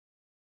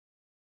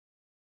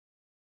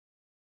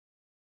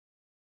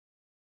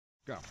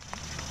Go.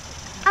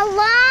 A long,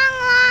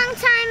 long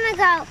time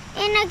ago,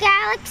 in a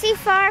galaxy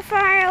far,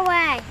 far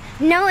away.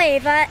 No,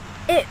 Ava,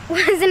 it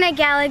wasn't a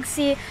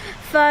galaxy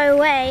far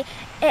away.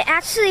 It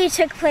actually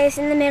took place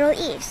in the Middle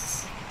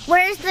East.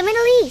 Where's the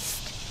Middle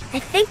East? I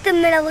think the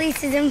Middle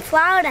East is in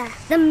Florida.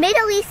 The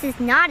Middle East is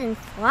not in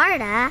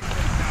Florida.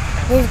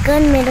 There's a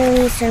good Middle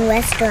Eastern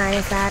restaurant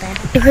in Florida.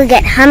 You could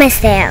get hummus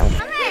there.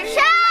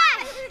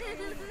 Shush!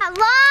 A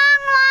long,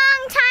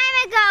 long time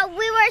ago,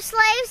 we were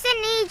slaves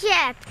in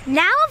Egypt.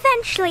 Now,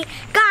 eventually,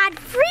 God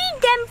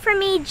freed them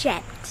from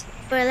Egypt.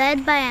 We're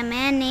led by a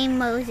man named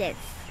Moses,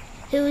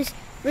 who's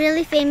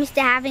really famous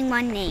to having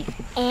one name.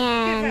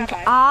 And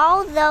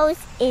all those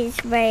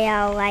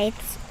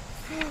Israelites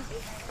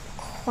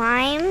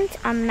climbed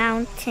a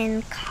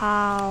mountain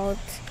called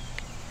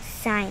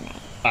Sinai.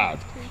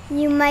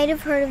 You might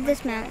have heard of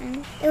this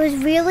mountain. It was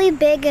really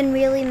big and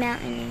really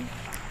mountainy.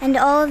 And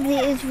all of the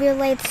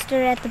Israelites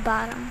stood at the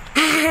bottom.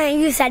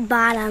 You said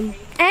bottom.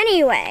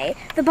 Anyway,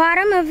 the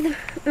bottom of the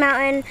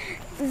mountain,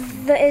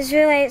 the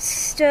Israelites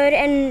stood,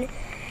 and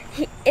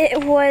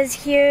it was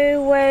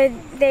here where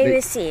they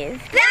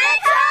received the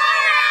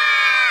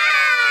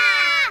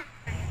Torah!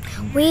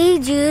 We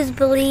Jews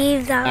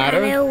believe that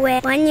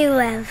when you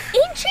live.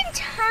 Ancient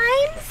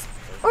times,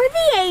 or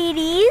the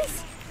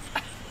 80s,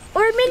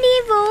 or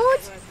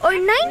medievals, or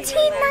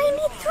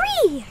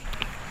 1993.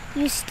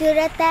 You stood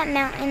at that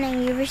mountain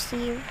and you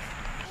received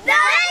the Torah!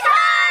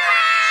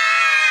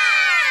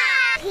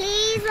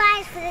 He's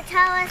life for the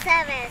Torah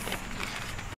service.